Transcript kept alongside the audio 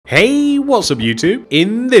Hey, what's up YouTube?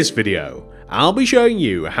 In this video, I'll be showing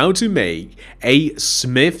you how to make a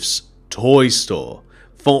Smyths Toy Store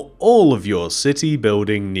for all of your city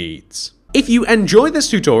building needs. If you enjoyed this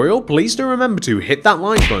tutorial, please do remember to hit that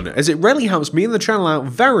like button, as it really helps me and the channel out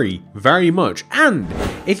very much. And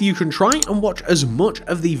if you can try and watch as much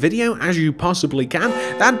of the video as you possibly can,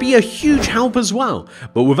 that'd be a huge help as well.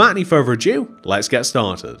 But without any further ado, let's get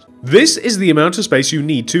started. This is the amount of space you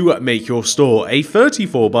need to make your store, a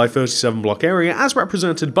 34 by 37 block area as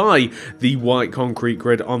represented by the white concrete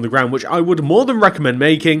grid on the ground, which I would more than recommend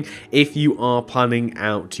making if you are planning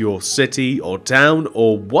out your city or town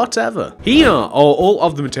or whatever. Here are all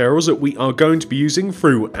of the materials that we are going to be using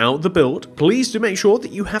throughout the build. Please do make sure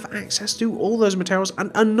that you have access to all those materials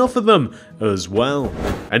and enough of them as well.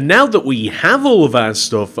 And now that we have all of our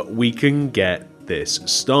stuff, we can get this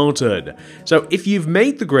started. So if you've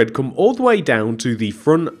made the grid, come all the way down to the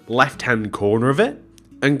front left hand corner of it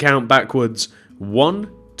and count backwards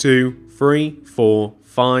 1, 2, 3, 4,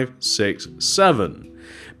 5, 6, 7.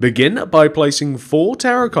 Begin by placing 4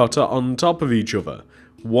 terracotta on top of each other.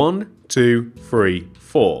 1, 2, 3,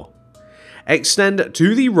 4. Extend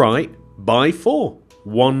to the right by 4.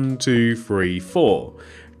 1, 2, 3, 4.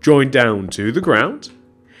 Join down to the ground.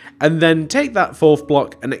 And then take that 4th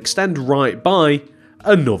block and extend right by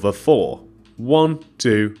another 4. 1,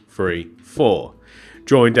 2, 3, 4.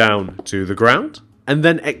 Join down to the ground. And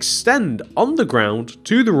then extend on the ground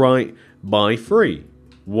to the right by 3.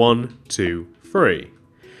 1, 2, 3.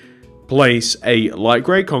 Place a light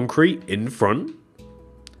grey concrete in front.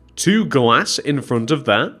 2 glass in front of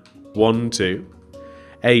that, 1, 2,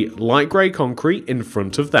 a light grey concrete in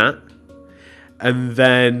front of that, and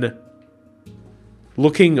then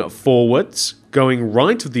looking forwards, going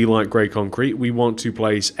right of the light grey concrete, we want to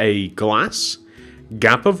place a glass,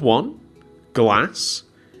 gap of 1, glass,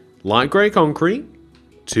 light grey concrete,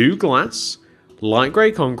 2 glass, light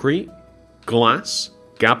grey concrete, glass,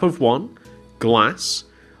 gap of 1, glass,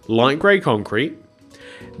 light grey concrete.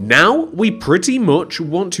 Now, we pretty much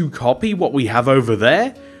want to copy what we have over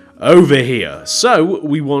there, over here. So,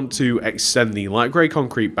 we want to extend the light grey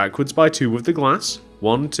concrete backwards by 2 with the glass.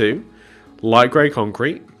 1, 2. Light grey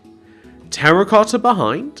concrete. Terracotta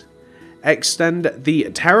behind. Extend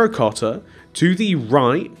the terracotta to the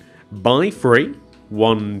right by 3.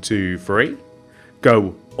 1, 2, 3.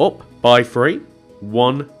 Go up by 3.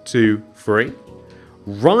 1, 2, 3.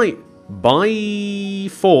 Right by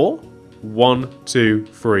 4. 1, 2,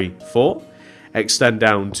 3, 4. Extend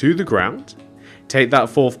down to the ground. Take that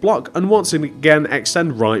 4th block and once again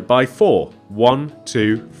extend right by 4. 1,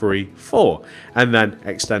 2, 3, 4. And then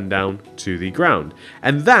extend down to the ground.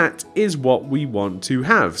 And that is what we want to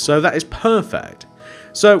have. So that is perfect.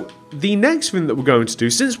 So the next thing that we're going to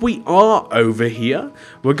do, since we are over here,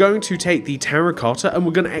 we're going to take the terracotta and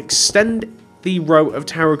we're going to extend the row of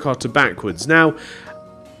terracotta backwards. Now,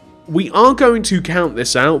 we are going to count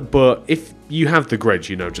this out, but if you have the grid,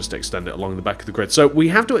 you know, just extend it along the back of the grid. So we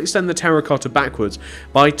have to extend the terracotta backwards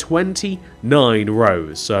by 29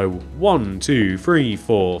 rows. So 1, 2, 3,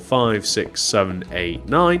 4, 5, 6, 7, 8,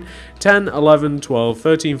 9, 10, 11, 12,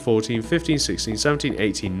 13, 14, 15, 16, 17,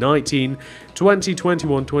 18, 19, 20,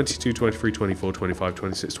 21, 22, 23, 24, 25,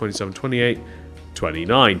 26, 27, 28,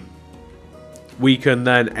 29. We can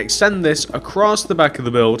then extend this across the back of the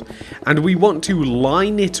build, and we want to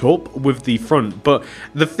line it up with the front. But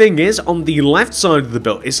the thing is, on the left side of the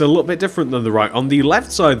build, it's a little bit different than the right. On the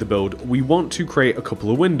left side of the build, we want to create a couple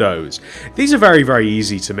of windows. These are very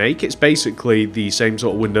easy to make. It's basically the same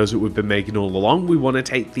sort of windows that we've been making all along. We want to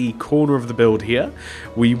take the corner of the build here.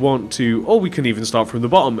 We want to, or we can even start from the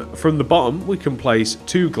bottom. From the bottom, we can place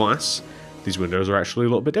 2 glass. These windows are actually a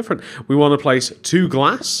little bit different. We want to place 2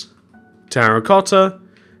 glass, terracotta,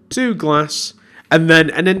 2 glass, and then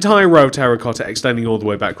an entire row of terracotta extending all the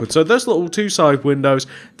way backwards. So those little 2 side windows,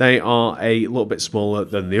 they are a little bit smaller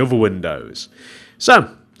than the other windows.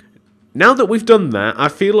 So, now that we've done that, I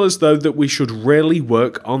feel as though that we should really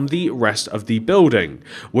work on the rest of the building.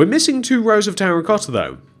 We're missing 2 rows of terracotta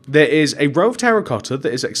though. There is a row of terracotta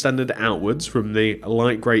that is extended outwards from the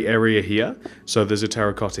light grey area here. So there's a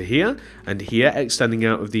terracotta here and here extending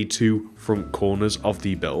out of the 2 front corners of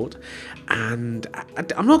the build. And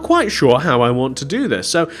I'm not quite sure how I want to do this.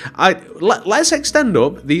 So let's extend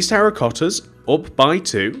up these terracottas up by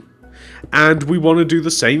 2. And we want to do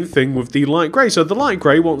the same thing with the light grey. So the light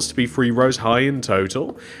grey wants to be 3 rows high in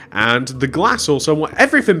total. And the glass also,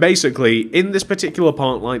 everything basically in this particular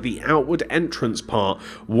part, like the outward entrance part,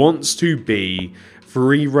 wants to be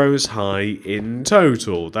 3 rows high in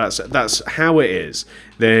total. That's how it is.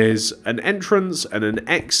 There's an entrance and an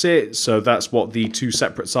exit, so that's what the 2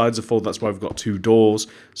 separate sides are for. That's why we've got 2 doors.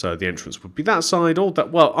 So the entrance would be that side, or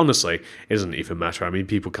that. Well, honestly, it doesn't even matter. I mean,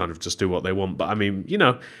 people kind of just do what they want. But I mean, you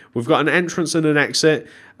know, we've got an entrance and an exit.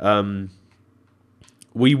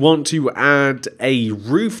 We want to add a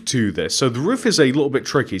roof to this. So the roof is a little bit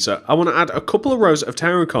tricky. So I want to add a couple of rows of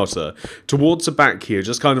terracotta towards the back here,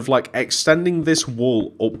 just kind of like extending this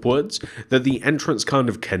wall upwards that the entrance kind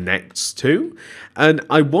of connects to. And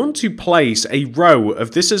I want to place a row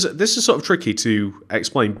of, this is sort of tricky to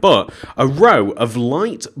explain, but a row of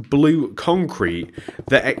light blue concrete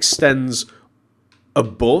that extends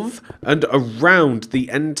above and around the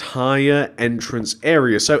entire entrance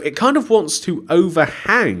area. So it kind of wants to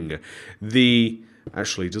overhang the...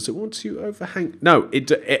 Actually, does it want to overhang? No,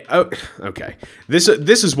 okay. This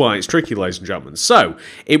is why it's tricky, ladies and gentlemen. So,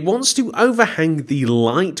 it wants to overhang the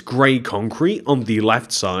light grey concrete on the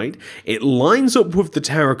left side. It lines up with the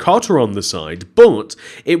terracotta on the side, but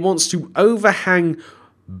it wants to overhang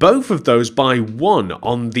both of those by 1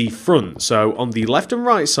 on the front. So on the left and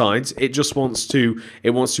right sides, it wants to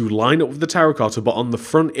line up with the terracotta, but on the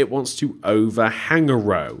front it wants to overhang a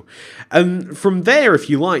row. And from there, if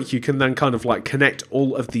you like, you can then kind of like connect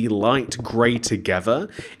all of the light grey together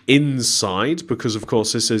inside, because of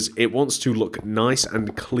course it wants to look nice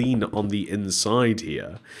and clean on the inside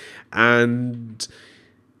here. And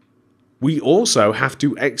we also have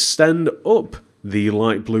to extend up the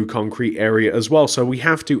light blue concrete area as well. So we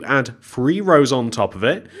have to add 3 rows on top of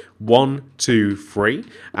it. 1, 2, 3.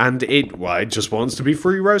 And it just wants to be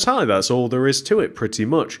 3 rows high. That's all there is to it, pretty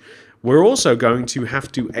much. We're also going to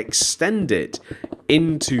have to extend it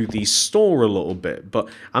into the store a little bit. But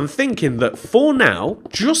I'm thinking that for now,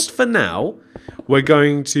 just for now, we're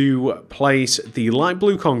going to place the light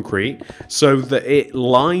blue concrete so that it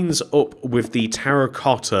lines up with the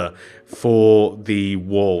terracotta for the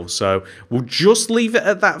wall. So we'll just leave it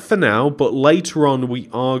at that for now, but later on we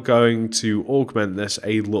are going to augment this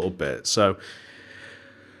a little bit. So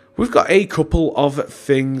we've got a couple of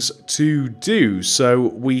things to do. So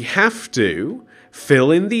we have to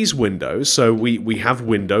fill in these windows. So we have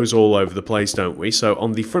windows all over the place, don't we? So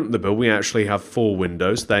on the front of the build, we actually have 4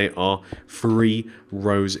 windows. They are 3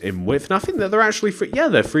 rows in width. And I think that they're actually,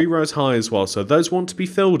 they're 3 rows high as well. So those want to be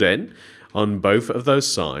filled in on both of those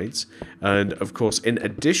sides. And of course, in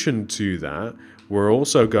addition to that, we're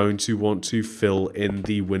also going to want to fill in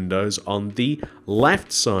the windows on the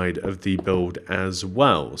left side of the build as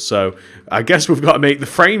well. So I guess we've got to make the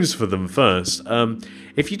frames for them first.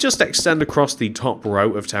 If you just extend across the top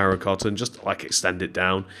row of terracotta and just like extend it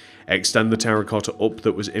down, extend the terracotta up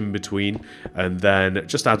that was in between, and then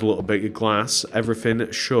just add a little bit of glass,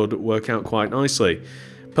 everything should work out quite nicely.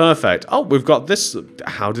 Perfect. Oh, we've got this.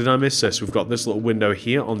 How did I miss this? We've got this little window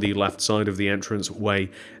here on the left side of the entrance way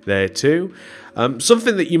there too.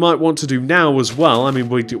 Something that you might want to do now as well. I mean,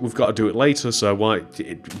 we've got to do it later, so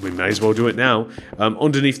we may as well do it now.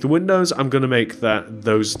 Underneath the windows, I'm going to make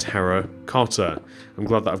those terracotta. I'm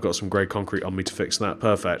glad that I've got some grey concrete on me to fix that.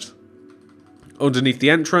 Perfect. Underneath the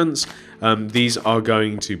entrance, these are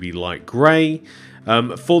going to be light grey.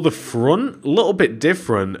 For the front, a little bit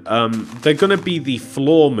different. They're going to be the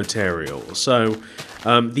floor material. So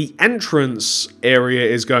the entrance area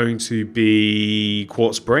is going to be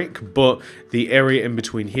quartz brick, but the area in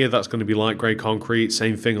between here, that's going to be light grey concrete.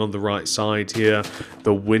 Same thing on the right side here.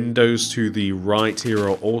 The windows to the right here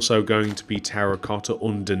are also going to be terracotta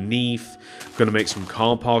underneath. I'm going to make some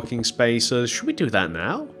car parking spaces. Should we do that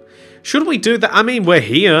now? Should we do that? I mean, we're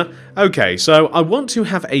here. Okay, so I want to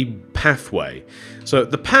have a pathway. So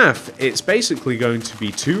the path, it's basically going to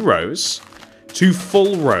be 2 rows, 2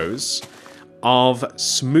 full rows of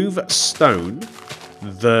smooth stone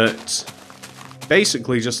that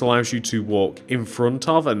basically just allows you to walk in front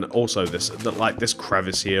of, and also this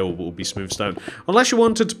crevice here will be smooth stone. Unless you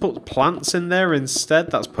wanted to put plants in there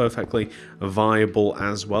instead, that's perfectly viable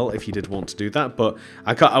as well if you did want to do that. But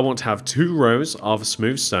I want to have 2 rows of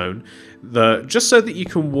smooth stone, just so that you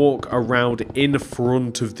can walk around in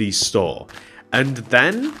front of the store. And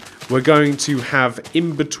then we're going to have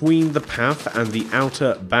in between the path and the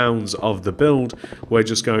outer bounds of the build, we're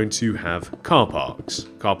just going to have car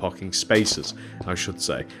parking spaces, I should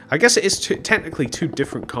say. I guess it is technically 2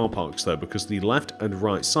 different car parks though, because the left and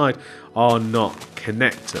right side are not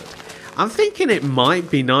connected. I'm thinking it might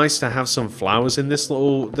be nice to have some flowers in this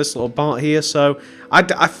little part here, so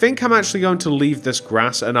I think I'm actually going to leave this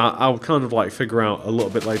grass, and I'll kind of like figure out a little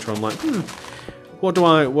bit later on, like, what do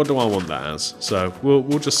I want that as? So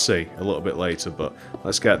we'll just see a little bit later, but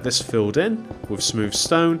let's get this filled in with smooth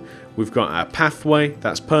stone. We've got our pathway,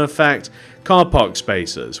 that's perfect. Car park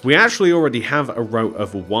spaces. We actually already have a row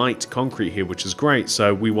of white concrete here, which is great.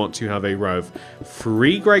 So we want to have a row of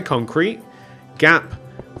 3 grey concrete, gap,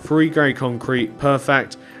 3 grey concrete,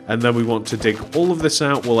 perfect. And then we want to dig all of this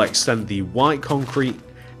out. We'll extend the white concrete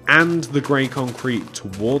and the grey concrete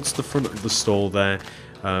towards the front of the store there.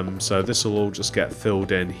 So this will all just get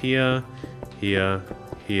filled in here, here,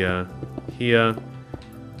 here, here,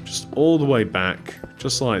 just all the way back,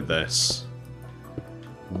 just like this.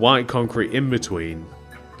 White concrete in between,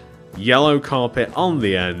 yellow carpet on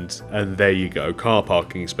the end, and there you go, car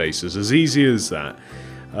parking spaces, as easy as that.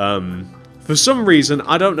 For some reason,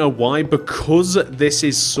 I don't know why, because this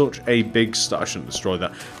is such a big store, I shouldn't destroy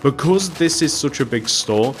that, because this is such a big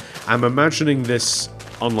store, I'm imagining this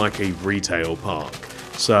on like a retail park.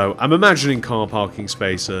 So I'm imagining car parking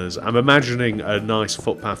spaces, I'm imagining a nice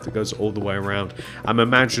footpath that goes all the way around, I'm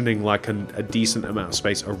imagining like a decent amount of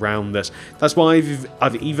space around this. That's why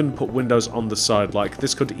I've even put windows on the side. Like,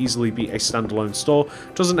 this could easily be a standalone store,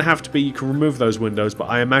 doesn't have to be, you can remove those windows, but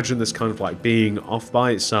I imagine this kind of like being off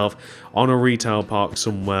by itself on a retail park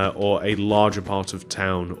somewhere, or a larger part of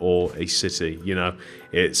town or a city, you know.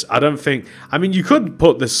 I don't think, I mean, you could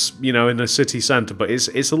put this, you know, in a city centre, but it's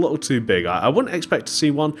a little too big. I wouldn't expect to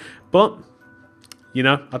see one, but, you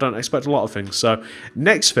know, I don't expect a lot of things. So,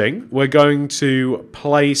 next thing, we're going to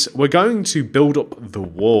build up the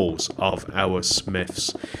walls of our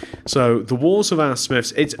Smyths. So, the walls of our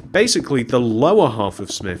Smyths, it's basically the lower half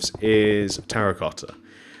of Smyths is terracotta.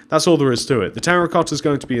 That's all there is to it. The terracotta is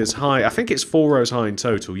going to be as high, I think it's 4 rows high in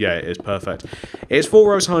total. Yeah, it is, perfect. It's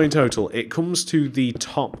 4 rows high in total. It comes to the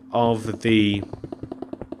top of the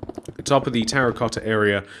terracotta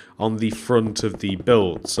area on the front of the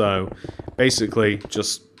build. So basically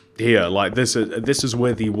just here, like this is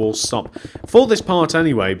where the walls stop for this part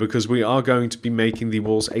anyway, because we are going to be making the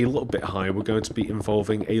walls a little bit higher. We're going to be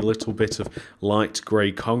involving a little bit of light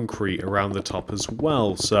grey concrete around the top as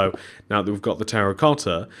well. So now that we've got the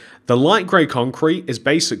terracotta, the light grey concrete is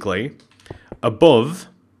basically above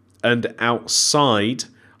and outside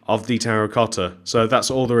of the terracotta. So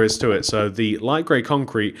that's all there is to it. So the light grey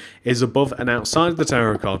concrete is above and outside the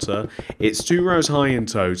terracotta. It's 2 rows high in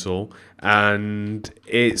total, and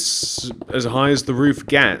it's as high as the roof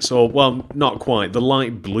gets. Or, well, not quite. The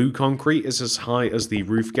light blue concrete is as high as the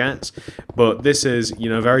roof gets, but this is, you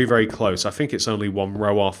know, very, very close. I think it's only 1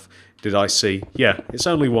 row off. Did I see? Yeah, it's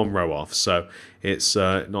only 1 row off, so it's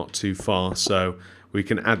not too far. So we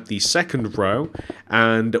can add the second row,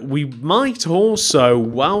 and we might also,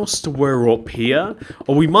 whilst we're up here,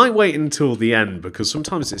 or we might wait until the end, because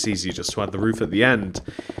sometimes it's easier just to add the roof at the end.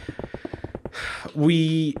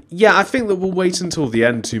 I think that we'll wait until the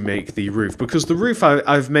end to make the roof, because the roof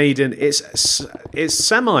I've made in, it's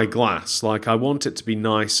semi-glass. Like, I want it to be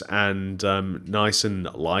nice and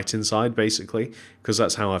light inside, basically, because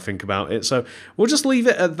that's how I think about it. So we'll just leave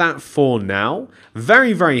it at that for now.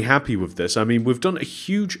 Very, very happy with this. I mean, we've done a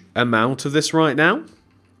huge amount of this right now.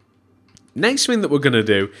 Next thing that we're going to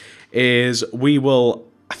do is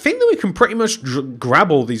I think that we can pretty much grab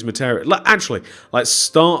all these materials. Actually, let's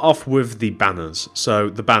start off with the banners. So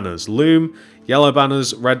the banners: loom, yellow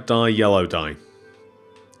banners, red dye, yellow dye.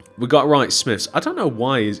 We got right, Smiths. I don't know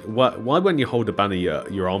why when you hold a banner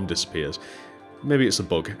your arm disappears. Maybe it's a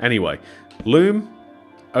bug. Anyway, loom,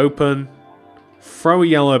 open, throw a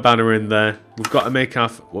yellow banner in there. We've got to make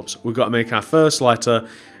our first letter,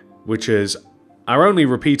 which is our only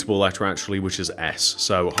repeatable letter, actually, which is S.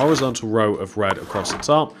 So horizontal row of red across the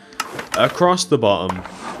top, across the bottom,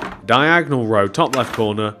 diagonal row, top left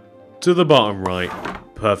corner, to the bottom right.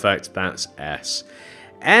 Perfect, that's S.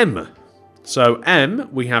 M. So M,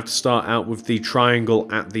 we have to start out with the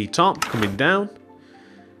triangle at the top, coming down.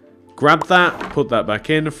 Grab that, put that back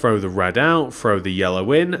in, throw the red out, throw the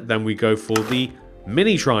yellow in. Then we go for the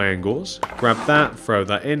mini triangles. Grab that, throw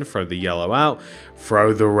that in, throw the yellow out,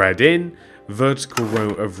 throw the red in. Vertical row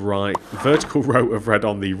of red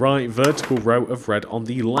on the right, vertical row of red on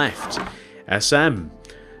the left. SM.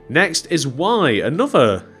 Next is Y,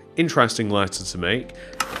 another interesting letter to make.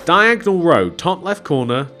 Diagonal row, top left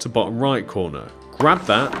corner to bottom right corner. Grab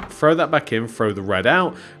that, throw that back in, throw the red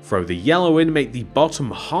out, throw the yellow in, make the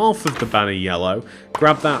bottom half of the banner yellow.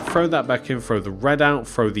 Grab that, throw that back in, throw the red out,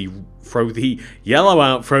 throw the yellow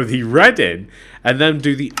out, throw the red in, and then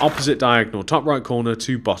do the opposite diagonal, top right corner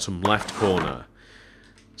to bottom left corner.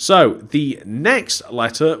 So the next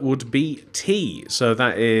letter would be T. So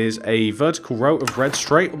that is a vertical row of red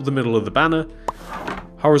straight up the middle of the banner,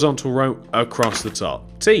 horizontal row across the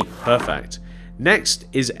top. T, perfect. Next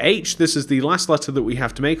is H. This is the last letter that we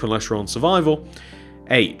have to make unless you're on survival.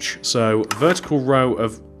 H. So vertical row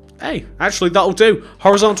of... Hey, actually that'll do.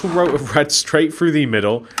 Horizontal row of red straight through the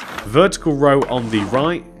middle. Vertical row on the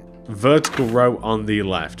right. Vertical row on the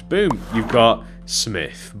left. Boom. You've got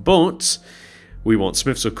Smith. But we want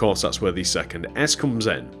Smiths, of course. That's where the second S comes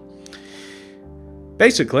in.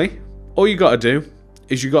 Basically, all you got to do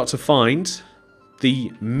is you got to find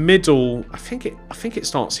the middle. I think it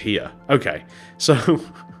starts here. Okay, so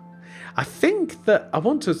I think that I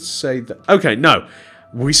want to say that. Okay, no,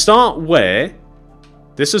 we start where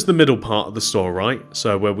this is the middle part of the store, right?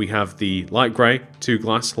 So where we have the light grey, 2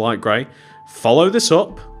 glass, light grey. Follow this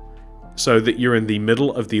up so that you're in the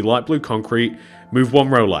middle of the light blue concrete. Move 1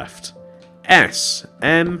 row left. S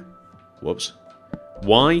M. Whoops.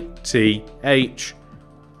 Y T H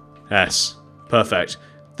S. Perfect.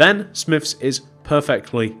 Then Smiths is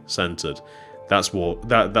perfectly centered. That's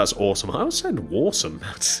awesome. I always said awesome.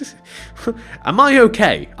 Am I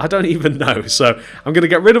okay? I don't even know. So I'm going to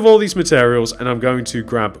get rid of all these materials and I'm going to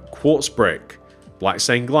grab quartz brick, black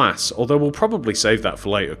stained glass, although we'll probably save that for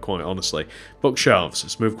later, quite honestly. Bookshelves,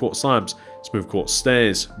 smooth quartz slabs, smooth quartz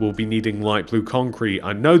stairs. We'll be needing light blue concrete.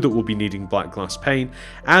 I know that we'll be needing black glass pane,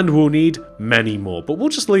 and we'll need many more, but we'll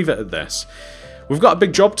just leave it at this. We've got a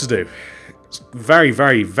big job to do. Very,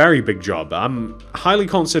 very, very big job. I'm highly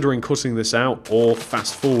considering cutting this out or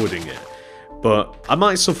fast forwarding it, but I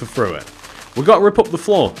might suffer through it. We've got to rip up the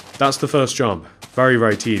floor. That's the first job. Very,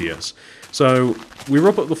 very tedious. So we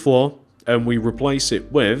rip up the floor and we replace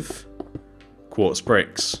it with quartz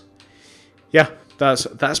bricks. Yeah,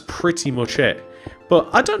 that's pretty much it. But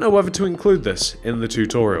I don't know whether to include this in the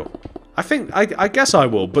tutorial. I guess I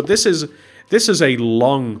will, but this is a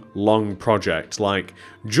long project. Like,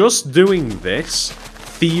 just doing this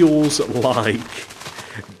feels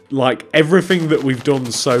like everything that we've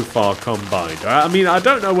done so far combined. I mean, I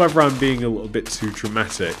don't know whether I'm being a little bit too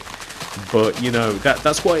dramatic, but, you know,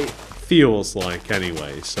 that's what it feels like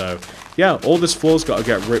anyway. So, yeah, all this floor's got to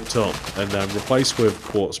get ripped up and then replaced with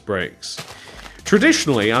quartz bricks.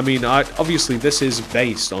 Traditionally, I mean, obviously this is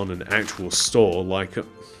based on an actual store, like...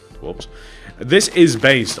 Whoops. This is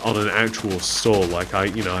based on an actual store. Like,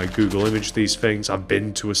 I Google image these things. I've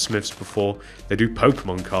been to a Smiths before. They do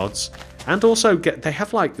Pokemon cards, and also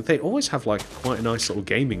they always have like quite a nice little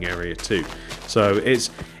gaming area too. So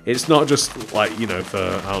it's not just like, you know, for,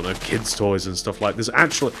 I don't know, kids toys and stuff like this.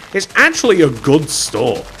 It's actually a good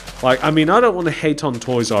store. Like, I mean, I don't want to hate on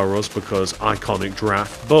Toys R Us because iconic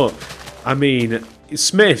draft, but I mean,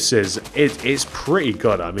 Smiths it's pretty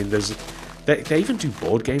good. I mean, They even do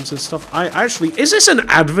board games and stuff. Is this an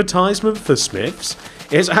advertisement for Smiths?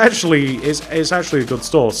 It's actually a good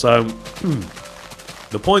store. So,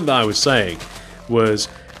 the point that I was saying was,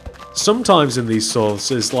 sometimes in these stores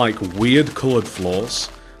there's like weird coloured floors,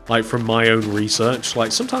 like from my own research.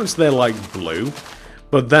 Like sometimes they're like blue,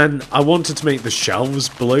 but then I wanted to make the shelves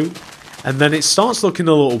blue, and then it starts looking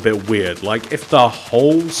a little bit weird. Like if the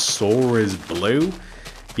whole store is blue,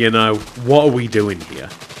 you know, what are we doing here?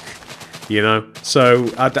 You know, so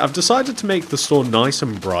I've decided to make the store nice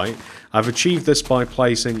and bright. I've achieved this by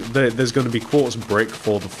placing... There's going to be quartz brick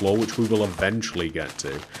for the floor, which we will eventually get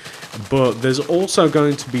to. But there's also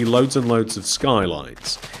going to be loads and loads of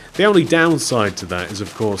skylights. The only downside to that is,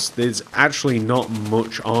 of course, there's actually not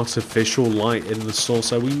much artificial light in the store,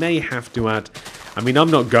 so we may have to add... I mean,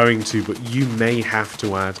 I'm not going to, but you may have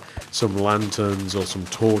to add some lanterns or some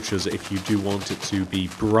torches if you do want it to be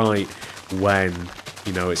bright when...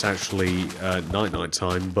 you know, it's actually night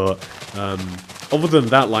time, but other than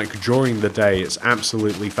that, like during the day, it's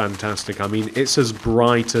absolutely fantastic. I mean, it's as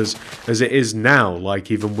bright as it is now, like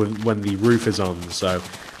even when the roof is on, so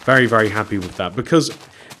very, very happy with that, because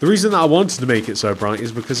the reason that I wanted to make it so bright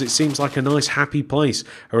is because it seems like a nice, happy place,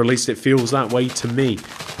 or at least it feels that way to me,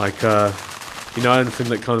 like, you know, anything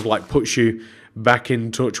that kind of like puts you back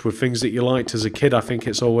in touch with things that you liked as a kid. I think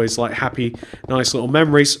it's always like happy, nice little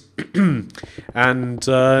memories. And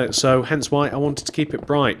so hence why I wanted to keep it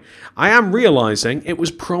bright. I am realizing it was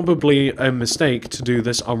probably a mistake to do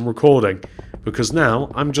this on recording, because now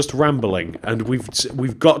I'm just rambling, and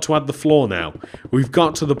we've got to add the floor now. We've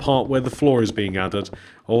got to the part where the floor is being added,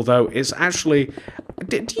 although it's actually...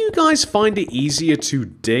 Do you guys find it easier to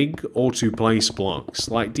dig or to place blocks?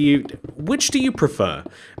 Like, which do you prefer?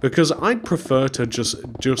 Because I'd prefer to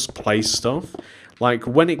just place stuff. Like,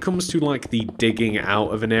 when it comes to, like, the digging out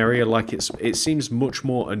of an area, like, it seems much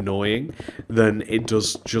more annoying than it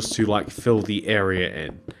does just to, like, fill the area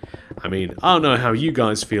in. I mean, I don't know how you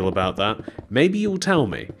guys feel about that. Maybe you'll tell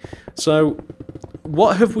me. So,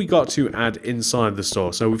 what have we got to add inside the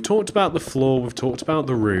store? So we've talked about the floor, we've talked about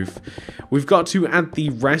the roof. We've got to add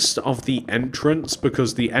the rest of the entrance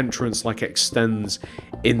because the entrance like extends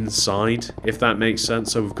inside, if that makes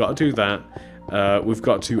sense. So we've got to do that. We've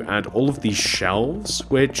got to add all of these shelves,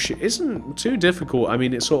 which isn't too difficult. I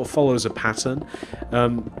mean, it sort of follows a pattern.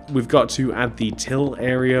 We've got to add the till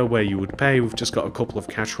area where you would pay. We've just got a couple of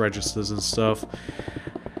cash registers and stuff.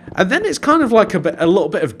 And then it's kind of like a little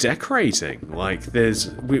bit of decorating. Like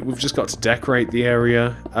we've just got to decorate the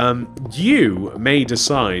area. You may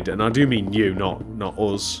decide, and I do mean you, not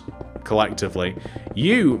us collectively.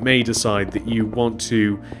 You may decide that you want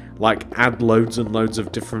to like add loads and loads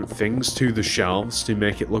of different things to the shelves to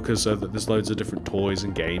make it look as though that there's loads of different toys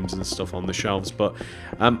and games and stuff on the shelves. But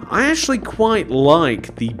I actually quite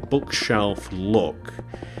like the bookshelf look.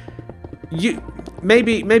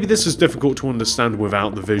 Maybe this is difficult to understand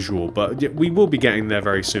without the visual, but we will be getting there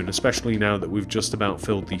very soon, especially now that we've just about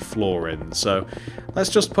filled the floor in. So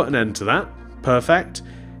let's just put an end to that. Perfect.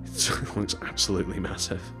 It looks absolutely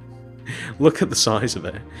massive. Look at the size of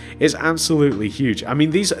it. It's absolutely huge. I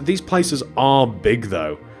mean, these places are big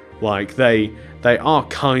though. Like they are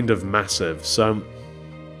kind of massive. So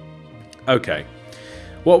okay,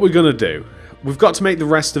 what we're gonna do? We've got to make the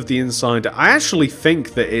rest of the inside. I actually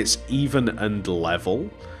think that it's even and level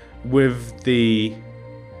with the...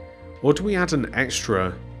 Or do we add an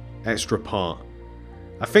extra part?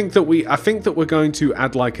 I think that we're going to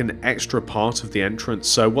add like an extra part of the entrance.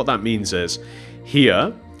 So what that means is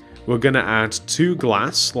here we're going to add 2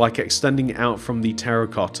 glass, like extending out from the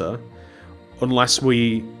terracotta, unless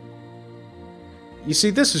we... You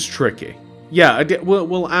see, this is tricky. Yeah,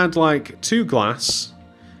 we'll add like 2 glass.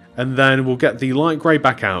 And then we'll get the light grey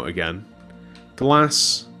back out again.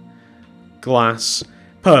 Glass. Glass.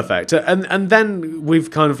 Perfect. And then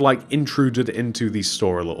we've kind of like intruded into the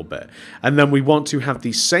store a little bit. And then we want to have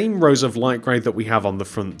the same rows of light grey that we have on the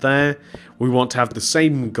front there. We want to have the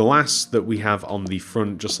same glass that we have on the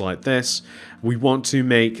front, just like this. We want to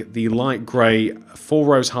make the light grey 4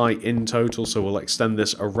 rows high in total, so we'll extend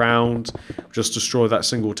this around. Just destroy that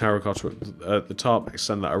single terracotta at the top,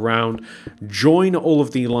 extend that around. Join all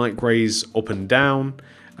of the light greys up and down.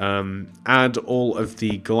 Add all of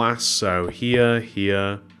the glass, so here,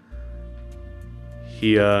 here,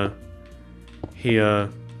 here, here,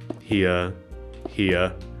 here,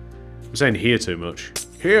 here. I'm saying here too much.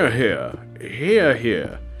 Here, here, here,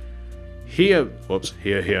 here, here. Whoops,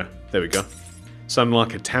 here, here. There we go. Sounding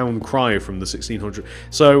like a town cry from the 1600s.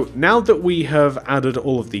 So now that we have added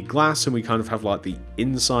all of the glass and we kind of have like the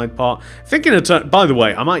inside part, thinking of by the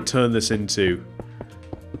way, I might turn this into...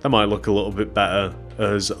 That might look a little bit better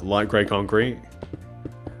as light grey concrete.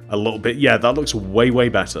 A little bit. Yeah, that looks way, way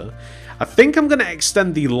better. I think I'm going to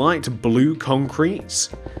extend the light blue concrete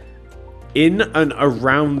in and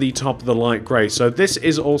around the top of the light grey. So this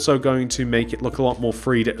is also going to make it look a lot more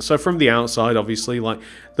freed. So from the outside, obviously, like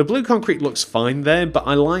the blue concrete looks fine there, but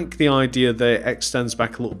I like the idea that it extends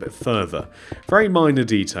back a little bit further. Very minor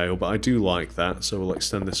detail, but I do like that. So we'll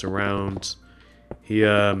extend this around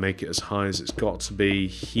here, make it as high as it's got to be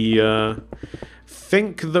here.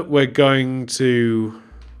 Think that we're going to...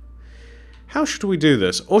 How should we do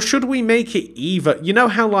this? Or should we make it even? You know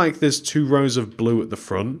how like there's 2 rows of blue at the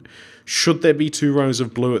front? Should there be 2 rows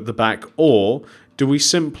of blue at the back? Or do we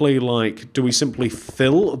simply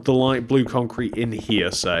fill the light blue concrete in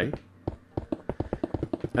here, say?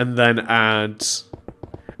 And then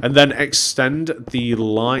extend the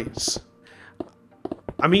lights.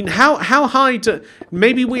 I mean, how high do...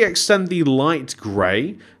 Maybe we extend the light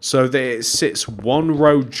grey so that it sits 1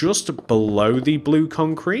 row just below the blue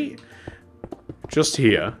concrete. Just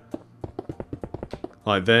here.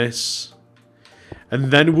 Like this.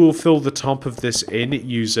 And then we'll fill the top of this in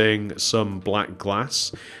using some black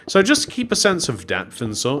glass. So just to keep a sense of depth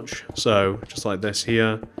and such. So just like this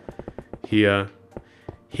here. Here.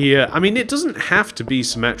 Here. I mean, it doesn't have to be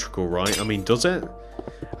symmetrical, right? I mean, does it?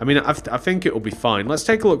 I mean, I think it'll be fine. Let's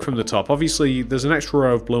take a look from the top. Obviously, there's an extra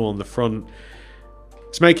row of blue on the front.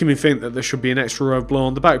 It's making me think that there should be an extra row of blue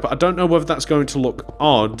on the back, but I don't know whether that's going to look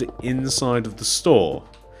odd inside of the store.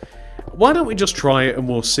 Why don't we just try it and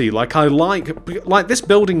we'll see? Like, I like this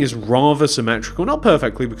building is rather symmetrical. Not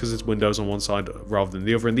perfectly, because there's windows on one side rather than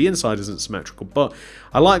the other, and the inside isn't symmetrical, but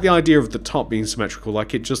I like the idea of the top being symmetrical.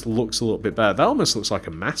 Like, it just looks a little bit better. That almost looks like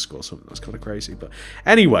a mask or something. That's kind of crazy, but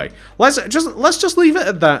anyway, let's just leave it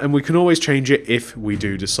at that, and we can always change it if we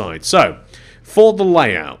do decide. So, for the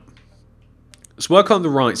layout, let's work on the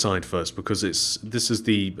right side first, because this is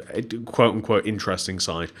the quote-unquote interesting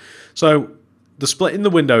side. So, the split in the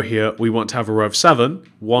window here, we want to have a row of 7.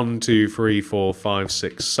 1, 2, 3, 4, 5,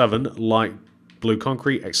 6, 7 light blue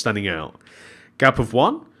concrete extending out. Gap of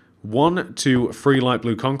 1, 1, 2, 3 light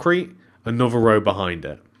blue concrete, another row behind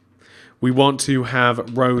it. We want to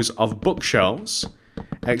have rows of bookshelves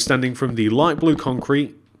extending from the light blue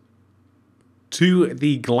concrete to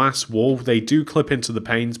the glass wall. They do clip into the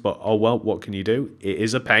panes, but oh well, what can you do? It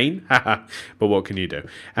is a pane, but what can you do?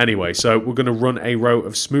 Anyway, so we're going to run a row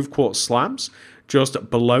of smooth quartz slabs just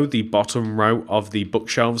below the bottom row of the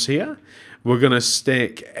bookshelves here. We're going to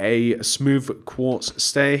stick a smooth quartz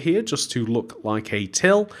stair here just to look like a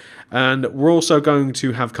till. And we're also going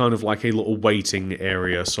to have kind of like a little waiting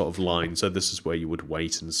area sort of line. So this is where you would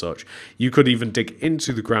wait and such. You could even dig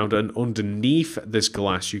into the ground, and underneath this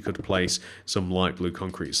glass you could place some light blue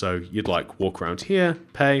concrete. So you'd like walk around here,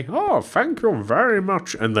 pay, oh, thank you very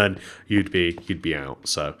much. And then you'd be out.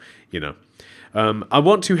 So, you know. I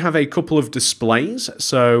want to have a couple of displays.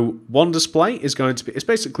 So one display is going to be, it's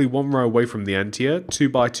basically one row away from the end here,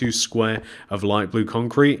 2x2 square of light blue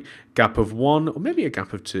concrete, gap of 1, or maybe a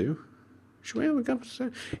gap of 2. Should we have a gap of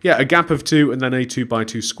 2? Yeah, a gap of 2 and then a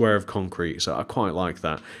 2x2 square of concrete. So I quite like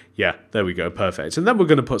that. Yeah, there we go, perfect. And then we're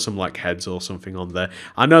going to put some like heads or something on there.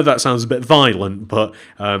 I know that sounds a bit violent, but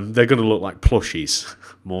they're going to look like plushies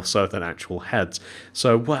more so than actual heads.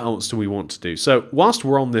 So what else do we want to do? So whilst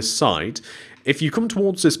we're on this side, if you come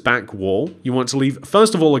towards this back wall, you want to leave,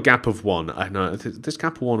 first of all, a gap of 1. I know, this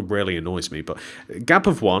gap of 1 really annoys me, but gap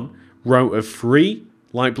of 1, row of 3,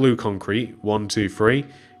 light blue concrete, 1, 2, 3,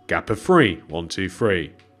 gap of 3, 1, 2,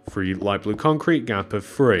 3, 3 light blue concrete, gap of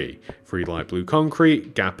 3, 3 light blue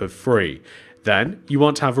concrete, gap of 3. Then, you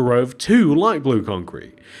want to have a row of 2 light blue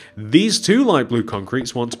concrete. These 2 light blue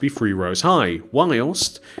concretes want to be 3 rows high,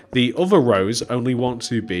 whilst the other rows only want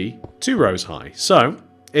to be 2 rows high. So,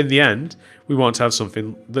 in the end, we want to have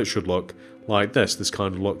something that should look like this. This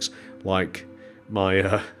kind of looks like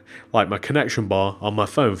my connection bar on my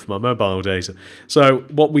phone for my mobile data. So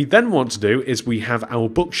what we then want to do is we have our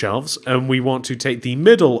bookshelves, and we want to take the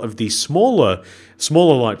middle of the smaller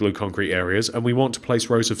light blue concrete areas, and we want to place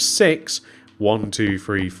rows of 6, 1, 2,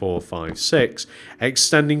 3, 4, 5, 6,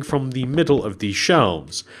 extending from the middle of these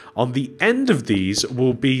shelves. On the end of these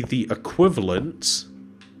will be the equivalent.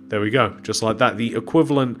 There we go, just like that, the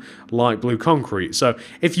equivalent light blue concrete. So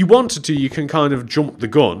if you wanted to, you can kind of jump the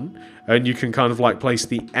gun, and you can kind of like place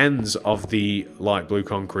the ends of the light blue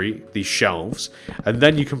concrete, these shelves, and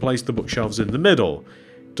then you can place the bookshelves in the middle.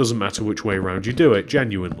 Doesn't matter which way around you do it,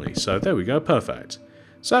 genuinely. So there we go, perfect.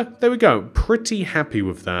 So there we go, pretty happy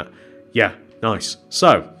with that. Yeah, nice.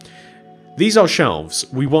 So these are shelves.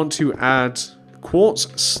 We want to add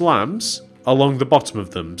quartz slabs along the bottom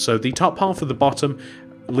of them. So the top half of the bottom,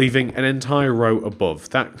 leaving an entire row above.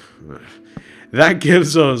 That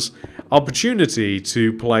gives us opportunity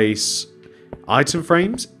to place item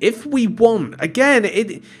frames if we want.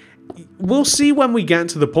 Again, we'll see when we get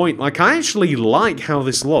to the point. Like, I actually like how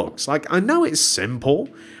this looks. Like, I know it's simple.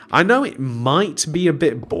 I know it might be a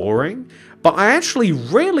bit boring, but I actually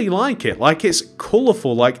really like it. Like, it's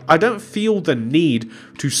colourful. Like, I don't feel the need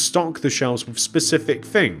to stock the shelves with specific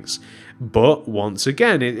things. But once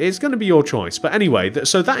again, it's going to be your choice. But anyway,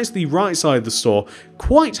 so that is the right side of the store.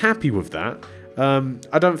 Quite happy with that.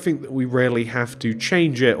 I don't think that we really have to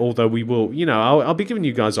change it, although we will, you know, I'll be giving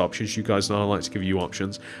you guys options. You guys know I like to give you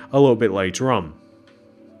options a little bit later on.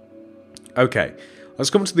 Okay,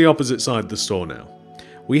 let's come to the opposite side of the store now.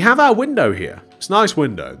 We have our window here. It's a nice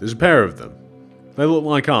window. There's a pair of them. They look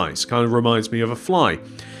like eyes. Kind of reminds me of a fly.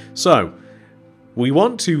 So, we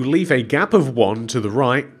want to leave a gap of 1 to the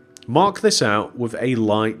right. Mark this out with a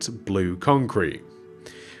light blue concrete.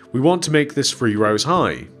 We want to make this 3 rows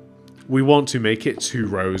high. We want to make it 2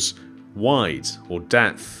 rows wide, or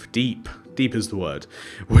depth, deep. Deep is the word.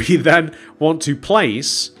 We then want to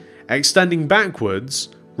place, extending backwards,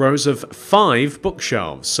 rows of 5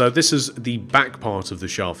 bookshelves. So this is the back part of the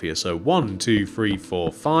shelf here. So 1, 2, 3,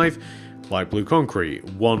 4, 5, light blue concrete.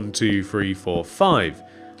 1, 2, 3, 4, 5,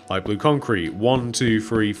 light blue concrete. 1, 2,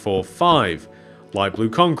 3, 4, 5. Light blue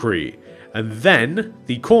concrete. And then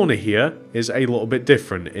the corner here is a little bit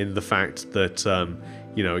different in the fact that,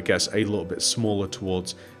 you know, it gets a little bit smaller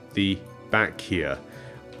towards the back here.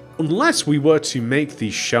 Unless we were to make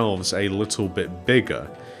these shelves a little bit bigger,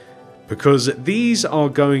 because these are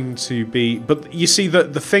going to be, but you see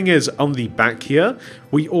that the thing is, on the back here,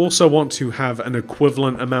 we also want to have an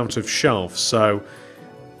equivalent amount of shelves. So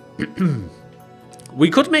we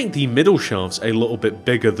could make the middle shelves a little bit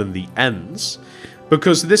bigger than the ends,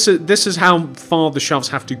 because this is how far the shelves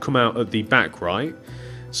have to come out at the back, right?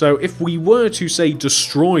 So if we were to, say,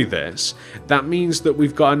 destroy this, that means that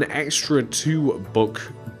we've got an extra 2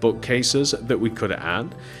 bookcases that we could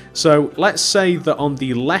add. So let's say that on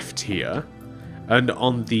the left here, And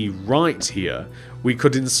on the right here, we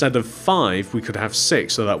could, instead of 5, we could have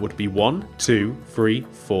 6. So that would be 1, 2, 3,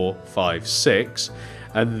 4, 5, 6.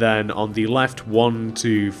 And then on the left, 1,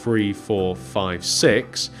 2, 3, 4, 5,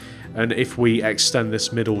 6. And if we extend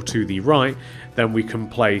this middle to the right, then we can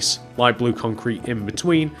place light blue concrete in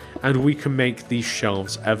between, and we can make these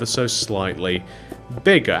shelves ever so slightly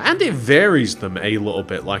bigger. And it varies them a little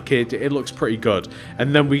bit, like it looks pretty good.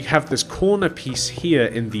 And then we have this corner piece here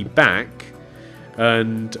in the back,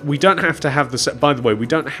 and we don't have to have the, by the way, we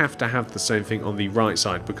don't have to have the same thing on the right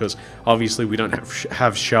side, because obviously we don't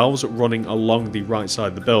have shelves running along the right side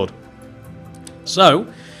of the build. So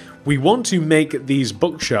we want to make these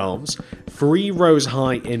bookshelves 3 rows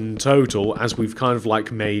high in total, as we've kind of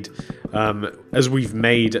like made, as we've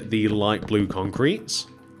made the light blue concretes.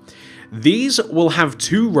 These will have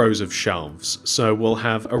 2 rows of shelves, so we'll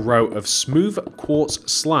have a row of smooth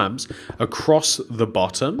quartz slabs across the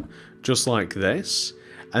bottom, just like this.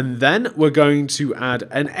 And then we're going to add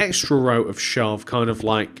an extra row of shelf, kind of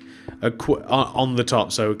like on the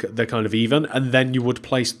top, so they're kind of even. And then you would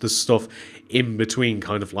place the stuff in between,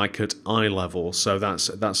 kind of like at eye level. So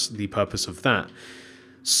that's the purpose of that.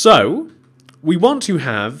 So we want to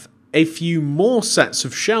have a few more sets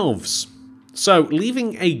of shelves. So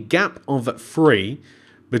leaving a gap of 3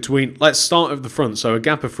 between, let's start at the front. So a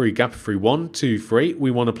gap of 3, 1, 2, 3.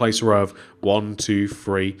 We want to place a row of 1, 2,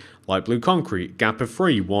 3 light blue concrete. Gap of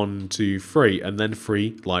 3, 1, 2, 3, and then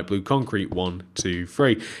 3 light blue concrete. 1, 2,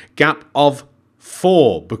 3. Gap of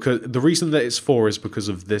 4, because the reason that it's 4 is because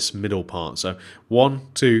of this middle part. So 1,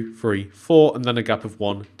 2, 3, 4, and then a gap of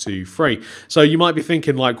 1, 2, 3. So you might be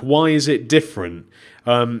thinking, like, why is it different?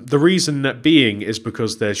 The reason that being is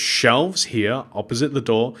because there's shelves here opposite the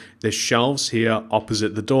door, there's shelves here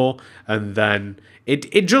opposite the door, and then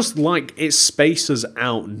it just like it spaces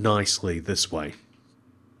out nicely this way.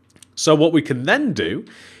 So what we can then do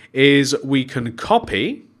is we can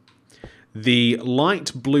copy the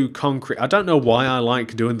light blue concrete. I don't know why I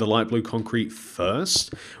like doing the light blue concrete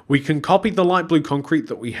first. We can copy the light blue concrete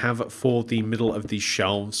that we have for the middle of these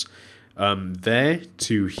shelves there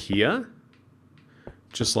to here.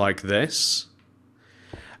 Just like this.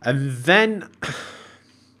 And then,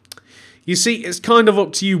 you see, it's kind of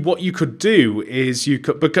up to you. What you could do is you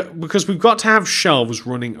could, because we've got to have shelves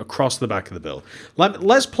running across the back of the build.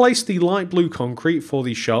 Let's place the light blue concrete for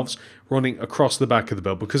these shelves running across the back of the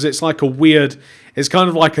build, because it's like a weird, it's kind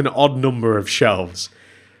of like an odd number of shelves.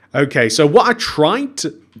 Okay, so what I tried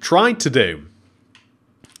to do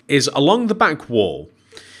is along the back wall,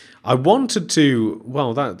 I wanted to,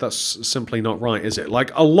 well, that's simply not right, is it?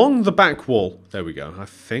 Like, along the back wall, there we go. I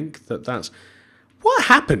think that's, what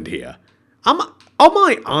happened here? Are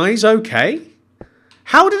my eyes okay?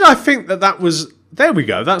 How did I think that was, there we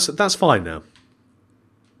go, that's fine now.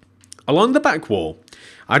 Along the back wall,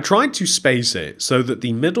 I tried to space it so that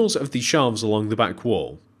the middles of the shelves along the back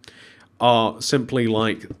wall are simply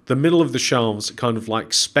like, the middle of the shelves kind of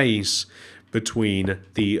like space between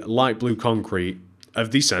the light blue concrete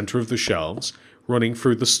of the center of the shelves running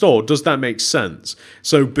through the store. Does that make sense?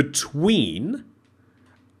 So between,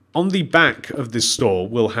 on the back of this store,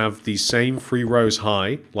 we'll have the same 3 rows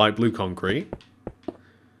high light blue concrete,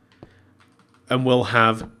 and we'll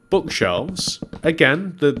have bookshelves,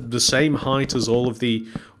 again the same height as all of the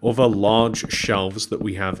other large shelves that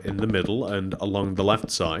we have in the middle and along the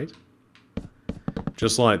left side,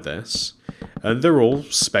 just like this, and they're all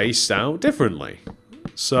spaced out differently.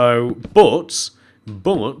 So, but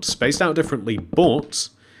spaced out differently, but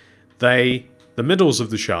the middles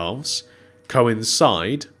of the shelves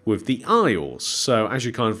coincide with the aisles. So as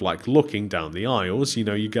you're kind of like looking down the aisles, you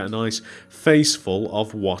know, you get a nice face full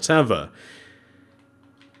of whatever.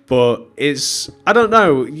 But it's, I don't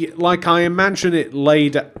know, like I imagine it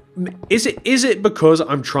laid, is it because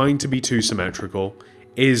I'm trying to be too symmetrical?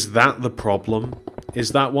 Is that the problem? Is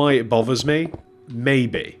that why it bothers me?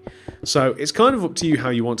 Maybe. So it's kind of up to you how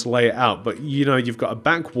you want to lay it out, but you know, you've got a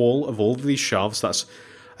back wall of all of these shelves. That's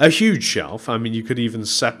a huge shelf. I mean, you could even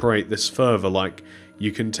separate this further, like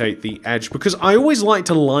you can take the edge, because I always like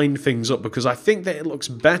to line things up, because I think that it looks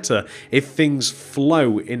better if things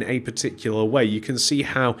flow in a particular way. You can see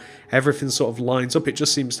how everything sort of lines up. It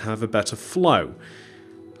just seems to have a better flow.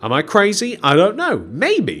 Am I crazy? I don't know.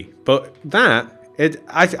 Maybe. But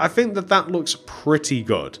I think that looks pretty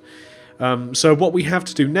good. So what we have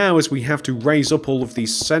to do now is we have to raise up all of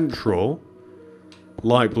these central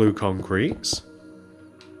light blue concretes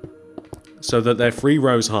so that they're 3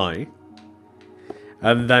 rows high.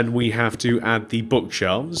 And then we have to add the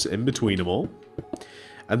bookshelves in between them all.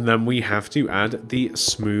 And then we have to add the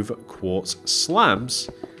smooth quartz slabs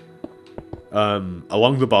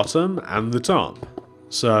along the bottom and the top.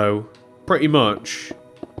 So, pretty much,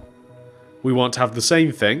 we want to have the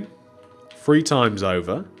same thing 3 times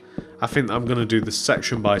over. I think I'm going to do this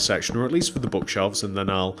section by section, or at least for the bookshelves, and then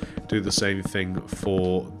I'll do the same thing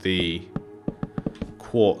for the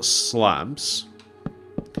quartz slabs.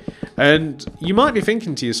 And you might be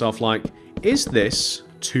thinking to yourself, like, is this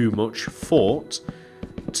too much thought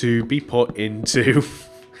to be put into,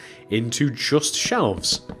 into just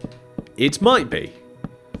shelves? It might be.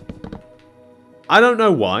 I don't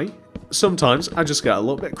know why. Sometimes I just get a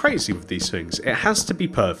little bit crazy with these things. It has to be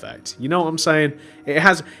perfect. You know what I'm saying? It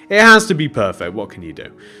has to be perfect. What can you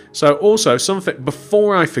do? So also, something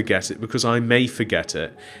before I forget it, because I may forget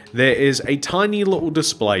it, there is a tiny little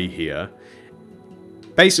display here,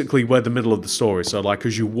 basically where the middle of the store is. So like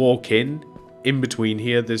as you walk in between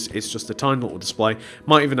here, it's just a tiny little display.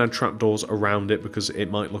 Might even add trapdoors around it because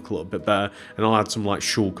it might look a little bit better. And I'll add some like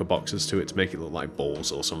shulker boxes to it to make it look like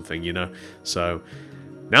balls or something, you know? So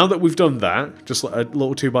now that we've done that, just a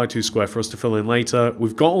little 2x2 square for us to fill in later,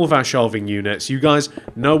 we've got all of our shelving units. You guys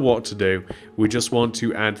know what to do. We just want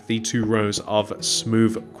to add the 2 rows of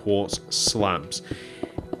smooth quartz slabs.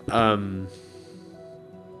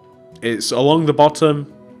 It's along the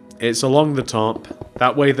bottom, it's along the top.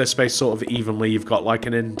 That way they're spaced sort of evenly. You've got like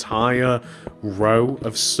an entire row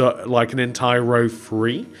of like an entire row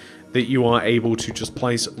free that you are able to just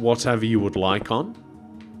place whatever you would like on.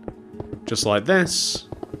 Just like this.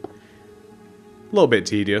 A little bit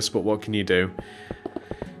tedious, but what can you do?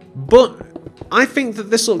 But I think that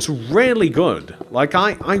this looks really good. Like,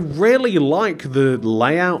 I really like the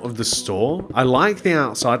layout of the store. I like the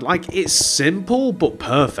outside. Like, it's simple but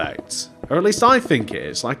perfect. Or at least I think it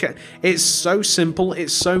is. Like, it's so simple.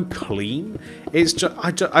 It's so clean. It's just,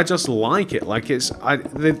 I just like it. Like,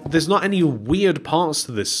 there's not any weird parts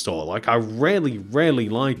to this store. Like, I really, really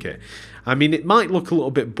like it. I mean, it might look a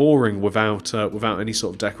little bit boring without any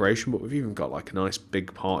sort of decoration, but we've even got like a nice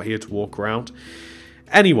big part here to walk around.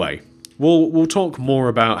 Anyway, we'll talk more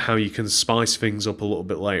about how you can spice things up a little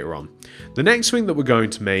bit later on. The next thing that we're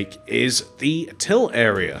going to make is the till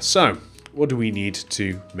area. So, what do we need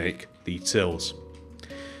to make the tills?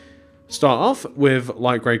 Start off with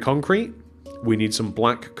light grey concrete. We need some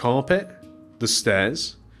black carpet, the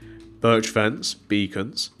stairs, birch fence,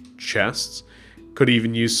 beacons, chests. Could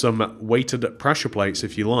even use some weighted pressure plates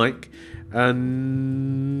if you like.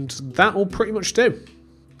 And that will pretty much do.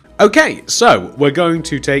 Okay, so we're going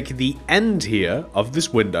to take the end here of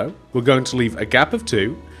this window. We're going to leave a gap of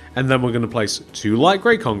 2. And then we're going to place 2 light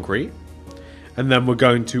grey concrete. And then we're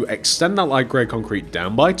going to extend that light grey concrete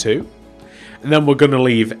down by 2. And then we're going to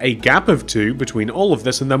leave a gap of 2 between all of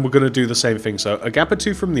this. And then we're going to do the same thing. So a gap of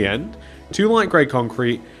 2 from the end. 2 light grey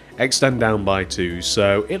concrete. Extend down by 2.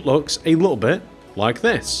 So it looks a little bit like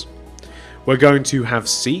this. We're going to have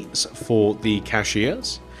seats for the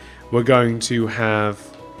cashiers. We're going to have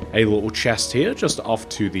a little chest here just off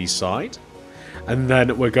to the side. And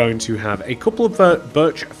then we're going to have a couple of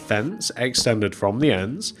birch fence extended from the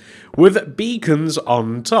ends with beacons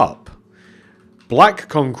on top. Black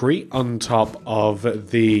concrete on top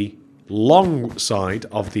of the long side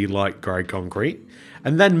of the light grey concrete.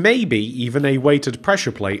 And then maybe even a weighted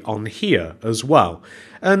pressure plate on here as well.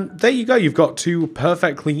 And there you go, you've got 2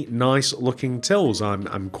 perfectly nice looking tills.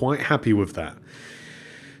 I'm quite happy with that.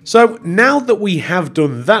 So now that we have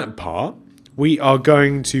done that part, we are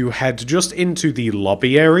going to head just into the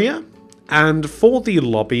lobby area. And for the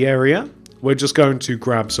lobby area, we're just going to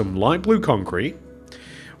grab some light blue concrete.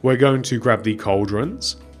 We're going to grab the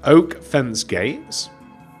cauldrons, oak fence gates.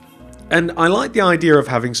 And I like the idea of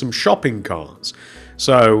having some shopping carts.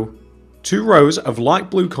 So 2 rows of light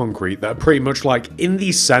blue concrete that are pretty much like in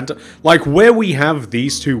the center, like where we have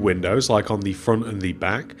these 2 windows, like on the front and the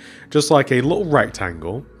back, just like a little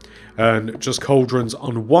rectangle, and just cauldrons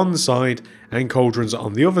on one side and cauldrons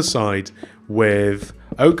on the other side with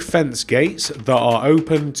oak fence gates that are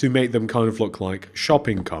open to make them kind of look like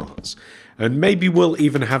shopping carts. And maybe we'll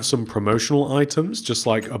even have some promotional items just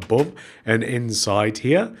like above and inside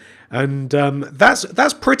here. And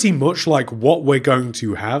that's pretty much like what we're going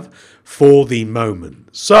to have for the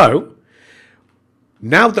moment. So,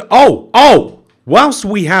 now that... Whilst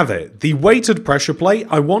we have it, the weighted pressure plate,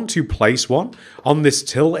 I want to place one on this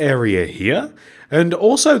till area here. And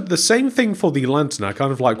also the same thing for the lantern. I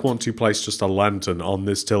kind of like want to place just a lantern on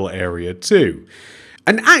this till area too.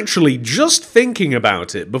 And actually, just thinking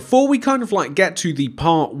about it, before we kind of like get to the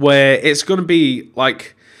part where it's going to be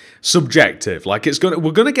like subjective. Like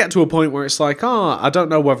we're gonna get to a point where it's like, I don't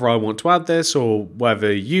know whether I want to add this or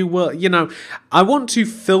whether you will. You know, I want to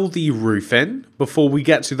fill the roof in before we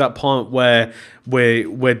get to that point where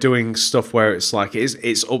we're doing stuff where it's like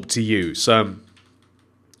it's up to you. So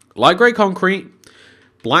light grey concrete,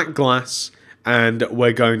 black glass, and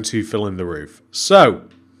we're going to fill in the roof. So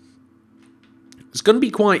it's going to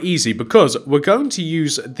be quite easy because we're going to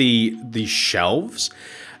use the shelves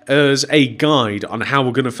as a guide on how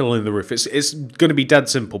we're going to fill in the roof. It's going to be dead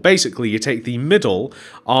simple. Basically, you take the middle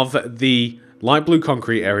of the light blue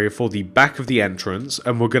concrete area for the back of the entrance,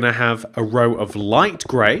 and we're going to have a row of light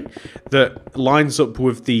grey that lines up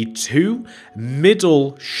with the 2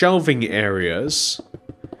 middle shelving areas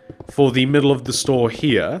for the middle of the store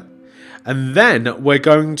here. And then we're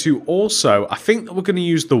going to also, I think that we're going to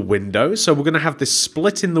use the window. So we're going to have this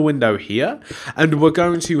split in the window here. And we're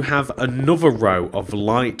going to have another row of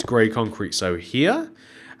light grey concrete. So here,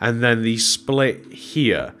 and then the split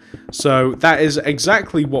here. So that is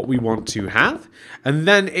exactly what we want to have. And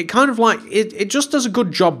then it kind of like, it just does a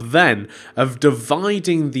good job then of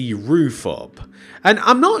dividing the roof up. And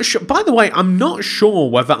I'm not sure, by the way, I'm not sure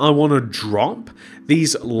whether I want to drop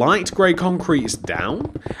these light grey concretes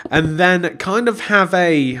down and then kind of have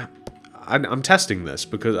I'm testing this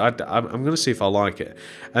because I'm going to see if I like it.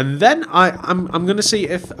 And then I'm going to see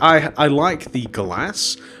if I like the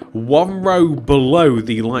glass 1 row below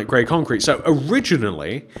the light grey concrete. So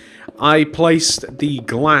originally, I placed the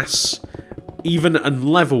glass even and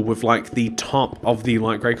level with like the top of the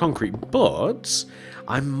light grey concrete, but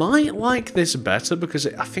I might like this better because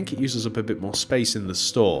I think it uses up a bit more space in the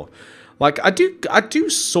store. Like I do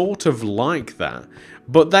sort of like that,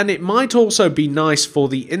 but then it might also be nice for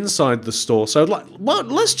the inside the store. So like, well,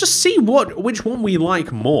 let's just see which one we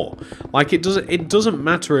like more. Like it doesn't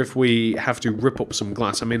matter if we have to rip up some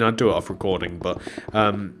glass. I mean, I'd do it off recording, but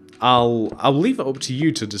I'll leave it up to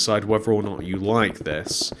you to decide whether or not you like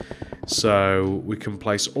this. So we can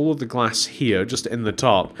place all of the glass here, just in the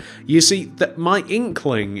top. You see, that my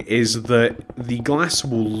inkling is that the glass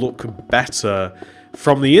will look better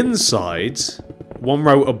from the inside, 1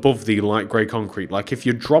 row above the light grey concrete. Like if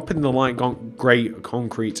you're dropping the light grey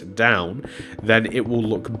concrete down, then it will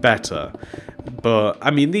look better. But I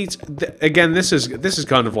mean, again, this is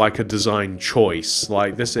kind of like a design choice.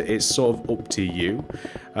 Like this, it's sort of up to you.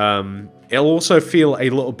 It'll also feel a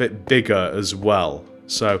little bit bigger as well.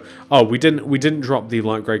 So, oh, we didn't drop the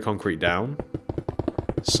light grey concrete down.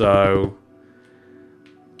 So,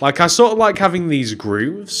 like, I sort of like having these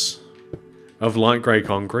grooves of light grey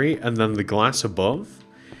concrete and then the glass above.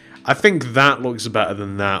 I think that looks better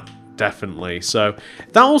than that, definitely. So,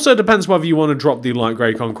 that also depends whether you want to drop the light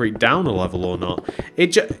grey concrete down a level or not.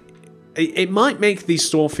 It might make the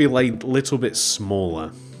store feel a little bit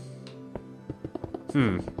smaller.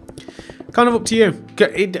 Kind of up to you.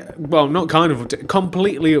 Well, not kind of up to,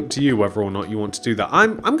 completely up to you whether or not you want to do that.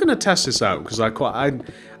 I'm going to test this out because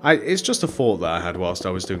it's just a thought that I had whilst I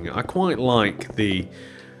was doing it. I quite like the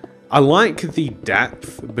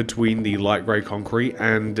depth between the light grey concrete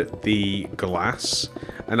and the glass,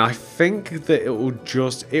 and I think that it will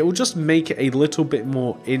just make it a little bit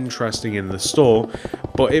more interesting in the store,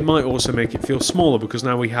 but it might also make it feel smaller because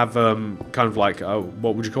now we have kind of like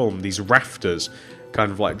what would you call them? These rafters kind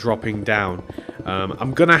of like dropping down.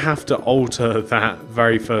 I'm gonna have to alter that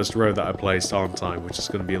very first row that I placed, aren't I? Which is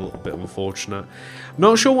gonna be a little bit unfortunate. I'm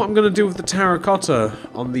not sure what I'm gonna do with the terracotta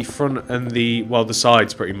on the front and the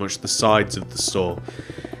sides, pretty much the sides of the store,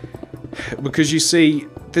 because you see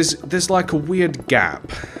there's like a weird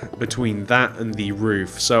gap between that and the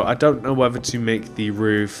roof. So I don't know whether to make the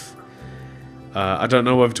roof. I don't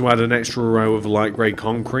know whether to add an extra row of light grey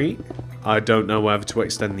concrete. I don't know whether to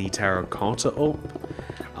extend the terracotta up.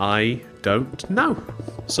 I don't know.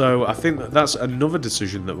 So I think that's another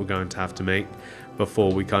decision that we're going to have to make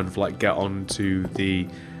before we kind of like get on to the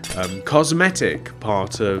cosmetic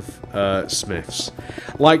part of Smyths.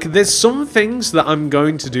 Like, there's some things that I'm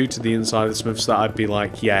going to do to the inside of Smyths that I'd be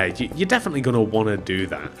like, yeah, you're definitely going to want to do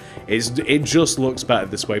that. It just looks better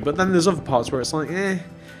this way. But then there's other parts where it's like,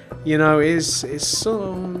 you know, it's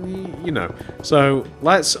so, you know. So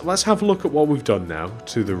let's have a look at what we've done now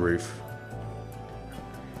to the roof.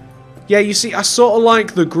 Yeah, you see, I sort of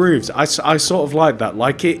like the grooves. I sort of like that.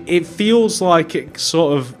 Like, it feels like it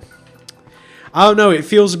sort of, I don't know, it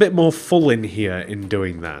feels a bit more full in here in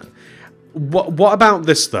doing that. What about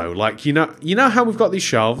this, though? Like, you know how we've got these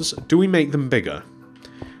shelves? Do we make them bigger?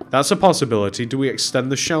 That's a possibility. Do we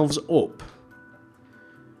extend the shelves up?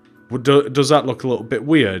 Does that look a little bit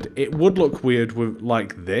weird? It would look weird with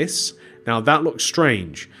like this. Now, that looks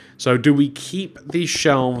strange. So, do we keep these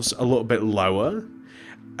shelves a little bit lower?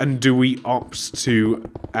 And do we opt to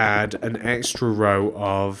add an extra row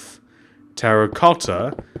of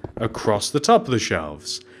terracotta across the top of the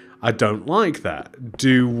shelves? I don't like that.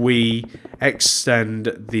 Do we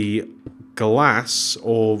extend the glass,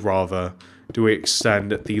 or rather, do we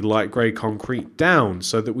extend the light grey concrete down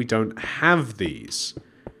so that we don't have these?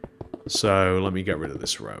 So let me get rid of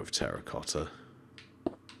this row of terracotta.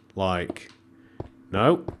 Like,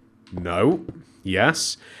 no, no,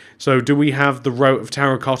 yes. So do we have the row of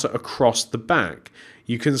terracotta across the back?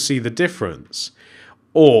 You can see the difference.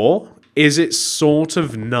 Or is it sort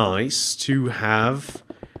of nice to have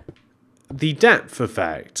the depth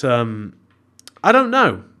effect? I don't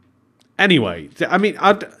know. Anyway, I mean,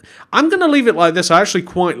 I'm going to leave it like this. I actually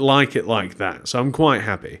quite like it like that, so I'm quite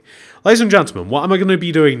happy. Ladies and gentlemen, what am I going to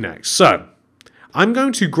be doing next? So, I'm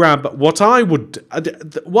going to grab what I would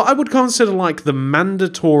consider like the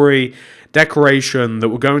mandatory decoration that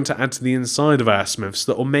we're going to add to the inside of our Smyths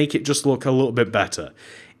that will make it just look a little bit better,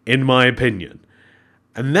 in my opinion.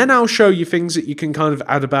 And then I'll show you things that you can kind of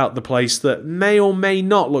add about the place that may or may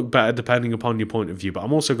not look better depending upon your point of view. But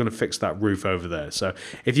I'm also going to fix that roof over there. So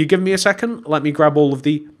if you give me a second, let me grab all of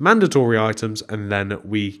the mandatory items and then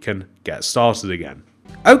we can get started again.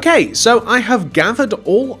 Okay, so I have gathered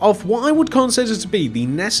all of what I would consider to be the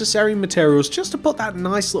necessary materials just to put that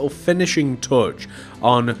nice little finishing touch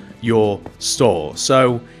on your store.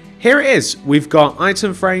 So here it is. We've got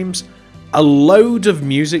item frames, a load of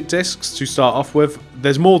music discs to start off with.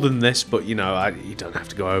 There's more than this, but you know, you don't have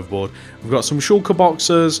to go overboard. We've got some shulker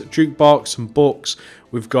boxes, jukebox, some books.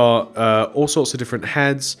 We've got all sorts of different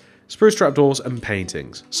heads, spruce trapdoors, and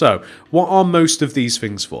paintings. So, what are most of these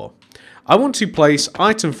things for? I want to place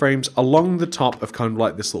item frames along the top of kind of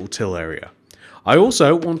like this little till area. I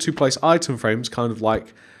also want to place item frames kind of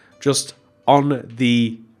like just on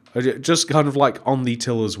the, on the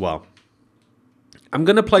till as well. I'm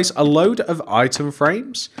going to place a load of item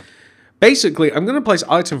frames. Basically, I'm going to place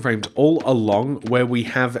item frames all along where we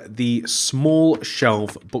have the small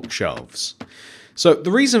shelf bookshelves. So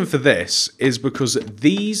the reason for this is because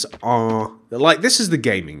these are, like, this is the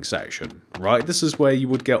gaming section, right? This is where you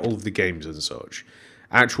would get all of the games and such.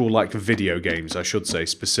 Actual, like, video games, I should say,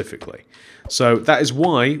 specifically. So that is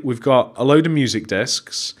why we've got a load of music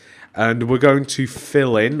discs, and we're going to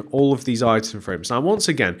fill in all of these item frames. Now, once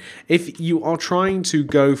again, if you are trying to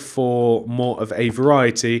go for more of a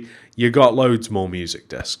variety, you got loads more music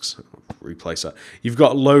discs. Replace that. You've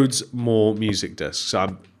got loads more music discs.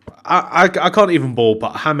 I can't even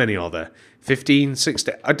ballpark. How many are there? 15,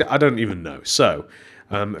 16? I don't even know. So,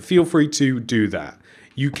 feel free to do that.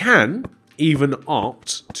 You can even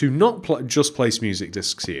opt to not just place music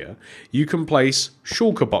discs here. You can place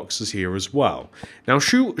shulker boxes here as well. Now,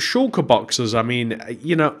 shulker boxes, I mean,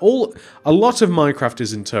 you know, a lot of Minecraft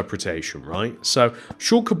is interpretation, right? So,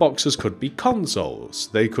 shulker boxes could be consoles.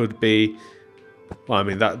 They could be, well, I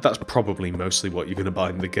mean, that's probably mostly what you're going to buy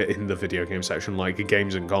in the video game section, like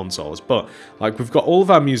games and consoles. But, like, we've got all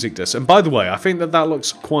of our music discs. And by the way, I think that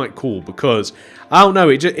looks quite cool because, I don't know,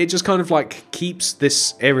 it just kind of, like, keeps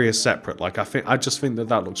this area separate. Like, I just think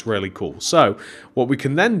that looks really cool. So, what we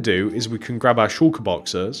can then do is we can grab our shulker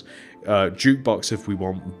boxes, jukebox if we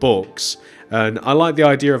want, books, and I like the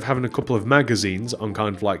idea of having a couple of magazines on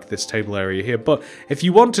kind of like this table area here. But if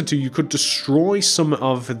you wanted to, you could destroy some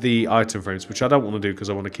of the item frames, which I don't want to do because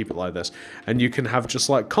I want to keep it like this, and you can have just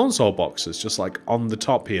like console boxes just like on the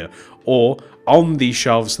top here, or on these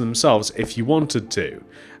shelves themselves if you wanted to.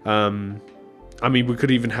 I mean, we could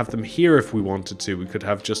even have them here if we wanted to. We could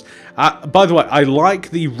have just... by the way, I like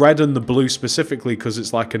the red and the blue specifically because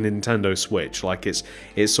it's like a Nintendo Switch. Like, it's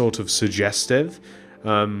sort of suggestive.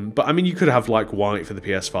 But, I mean, you could have, like, white for the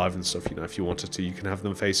PS5 and stuff, you know, if you wanted to. You can have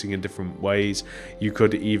them facing in different ways. You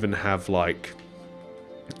could even have, like,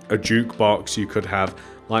 a jukebox. You could have,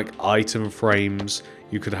 like, item frames.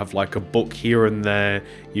 You could have, like, a book here and there.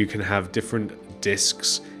 You can have different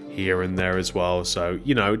discs here and there as well. So,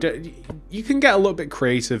 you know, you can get a little bit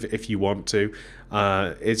creative if you want to.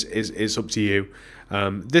 It's up to you.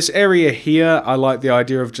 This area here, I like the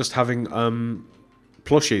idea of just having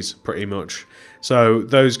plushies, pretty much. So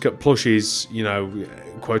those plushies, you know,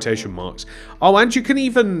 quotation marks. Oh, and you can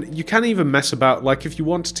even mess about, like, if you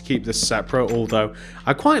wanted to keep this separate, although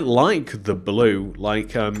I quite like the blue.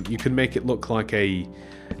 Like, you can make it look like a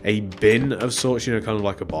bin of sorts, you know, kind of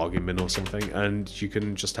like a bargain bin or something, and you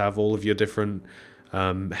can just have all of your different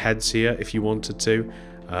heads here if you wanted to,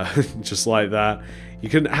 just like that. You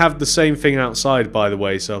can have the same thing outside, by the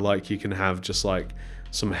way, so like you can have just like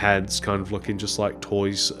some heads kind of looking just like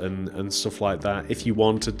toys and stuff like that if you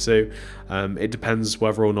wanted to. It depends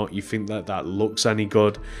whether or not you think that that looks any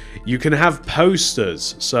good. You can have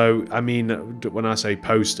posters. So I mean, when I say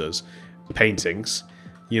posters, paintings,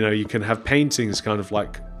 you know, you can have paintings kind of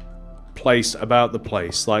like placed about the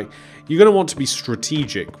place. Like, you're going to want to be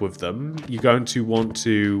strategic with them. You're going to want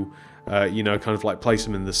to you know, kind of like place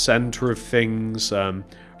them in the center of things.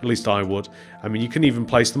 At least I would. I mean, you can even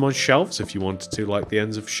place them on shelves if you wanted to, like the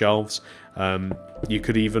ends of shelves. You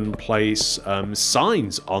could even place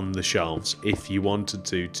signs on the shelves if you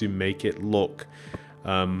wanted to make it look,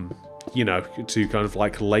 you know, to kind of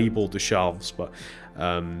like label the shelves. But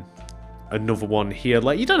another one here,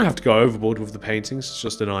 like, you don't have to go overboard with the paintings. It's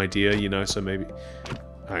just an idea, you know, so maybe...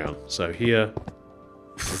 Hang on. So here...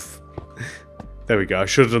 There we go. I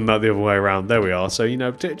should have done that the other way around. There we are. So, you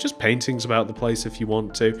know, just paintings about the place if you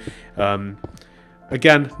want to.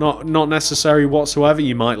 Again, not necessary whatsoever.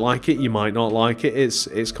 You might like it, you might not like it.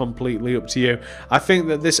 It's completely up to you. I think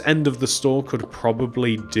that this end of the store could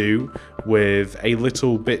probably do with a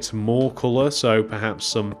little bit more colour. So perhaps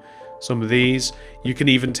some of these. You can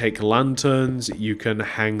even take lanterns. You can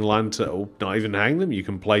hang lanterns, or not even hang them. You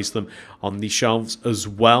can place them on the shelves as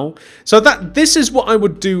well. So this is what I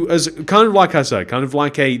would do as kind of like I said, kind of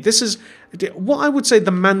like this is what I would say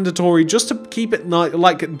the mandatory, just to keep it nice.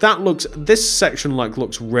 Like that looks, this section like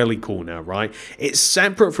looks really cool now, right? It's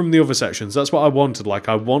separate from the other sections. That's what I wanted. Like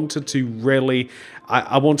I wanted to really,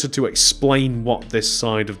 I wanted to explain what this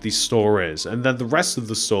side of the store is, and then the rest of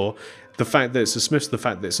the store. The fact that it's a Smyths, the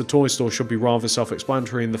fact that it's a toy store should be rather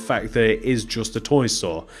self-explanatory in the fact that it is just a toy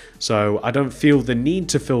store. So I don't feel the need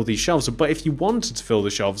to fill these shelves up. But if you wanted to fill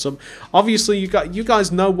the shelves up, obviously you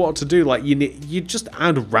guys know what to do. Like you just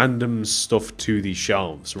add random stuff to these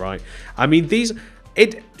shelves, right? I mean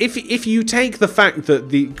if you take the fact that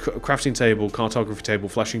the crafting table, cartography table,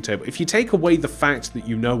 fleshing table, if you take away the fact that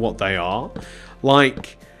you know what they are,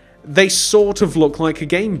 like, they sort of look like a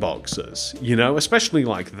game boxes, you know, especially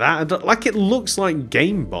like that. Like, it looks like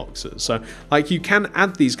game boxes. So, like, you can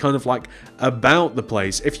add these kind of like about the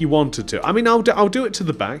place if you wanted to. I mean, I'll do it to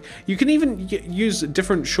the back. You can even use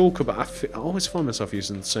different shulker, but I always find myself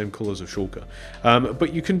using the same colors of shulker.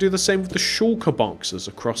 But you can do the same with the shulker boxes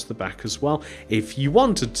across the back as well if you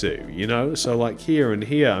wanted to, you know. So, like here and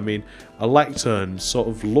here, I mean, a lectern sort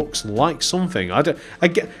of looks like something.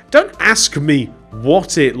 Don't ask me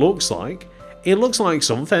what it looks like. It looks like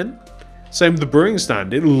something. Same with the brewing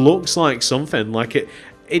stand. It looks like something. Like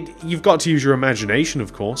you've got to use your imagination,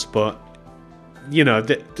 of course, but you know,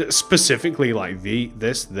 specifically like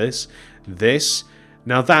this.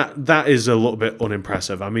 Now that is a little bit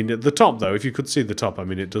unimpressive. I mean, at the top though, if you could see the top, I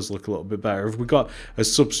mean, it does look a little bit better. If we got a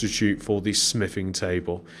substitute for the smithing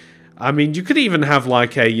table, I mean, you could even have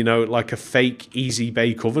like a, you know, like a fake easy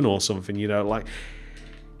bake oven or something, you know, like,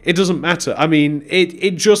 it doesn't matter. I mean,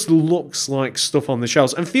 it just looks like stuff on the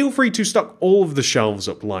shelves. And feel free to stock all of the shelves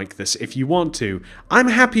up like this if you want to. I'm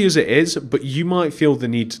happy as it is, but you might feel the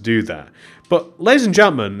need to do that. But, ladies and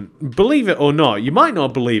gentlemen, believe it or not, you might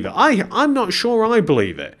not believe it. I'm not sure I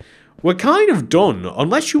believe it. We're kind of done,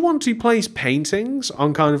 unless you want to place paintings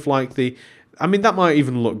on kind of like the... I mean, that might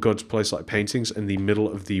even look good to place like paintings in the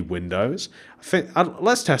middle of the windows. I think,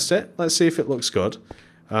 let's test it. Let's see if it looks good.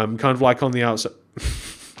 Kind of like on the outside.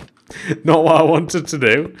 Not what I wanted to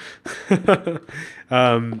do.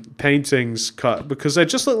 Paintings cut, because they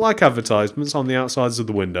just look like advertisements on the outsides of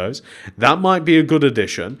the windows. That might be a good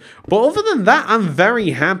addition. But other than that, I'm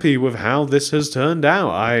very happy with how this has turned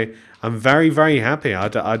out. I'm very, very happy.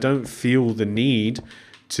 I don't feel the need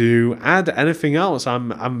to add anything else.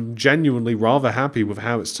 I'm genuinely rather happy with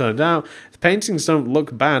how it's turned out. The paintings don't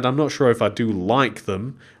look bad. I'm not sure if I do like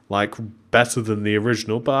them, like, better than the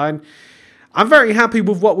original, but I'm very happy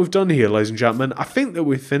with what we've done here, ladies and gentlemen. I think that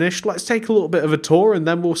we've finished. Let's take a little bit of a tour and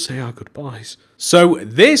then we'll say our goodbyes. So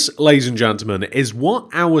this, ladies and gentlemen, is what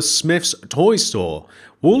our Smyths Toy Store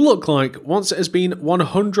will look like once it has been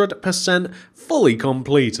 100% fully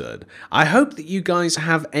completed. I hope that you guys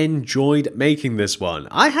have enjoyed making this one.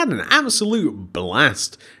 I had an absolute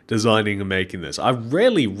blast designing and making this. I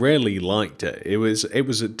really, really liked it. It was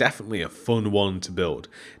definitely a fun one to build.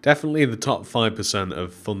 Definitely in the top 5%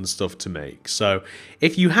 of fun stuff to make. So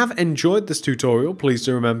if you have enjoyed this tutorial, please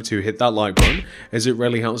do remember to hit that like button, as it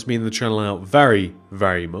really helps me and the channel out very,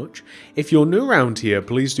 very much. If you're new around here,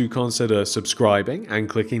 please do consider subscribing and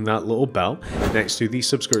clicking that little bell next to the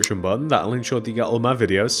subscription button. That'll ensure that you get all my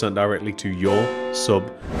videos sent directly to your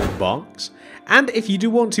sub box. And if you do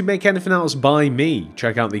want to make anything else by me,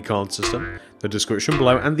 check out the card system, the description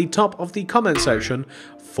below, and the top of the comment section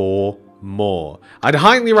for more. I'd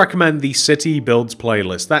highly recommend the City Builds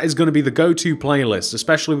playlist. That is going to be the go-to playlist,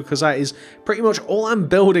 especially because that is pretty much all I'm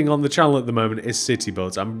building on the channel at the moment is City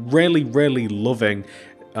Builds. I'm really, really loving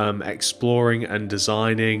exploring and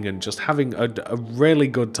designing and just having a really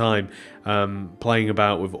good time playing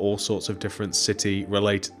about with all sorts of different city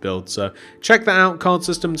related builds. So check that out. Card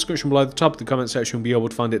system description below. The top of the comment section will be able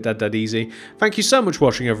to find it dead easy. Thank you so much for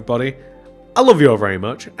watching, everybody. I love you all very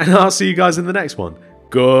much, and I'll see you guys in the next one.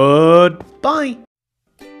 Goodbye.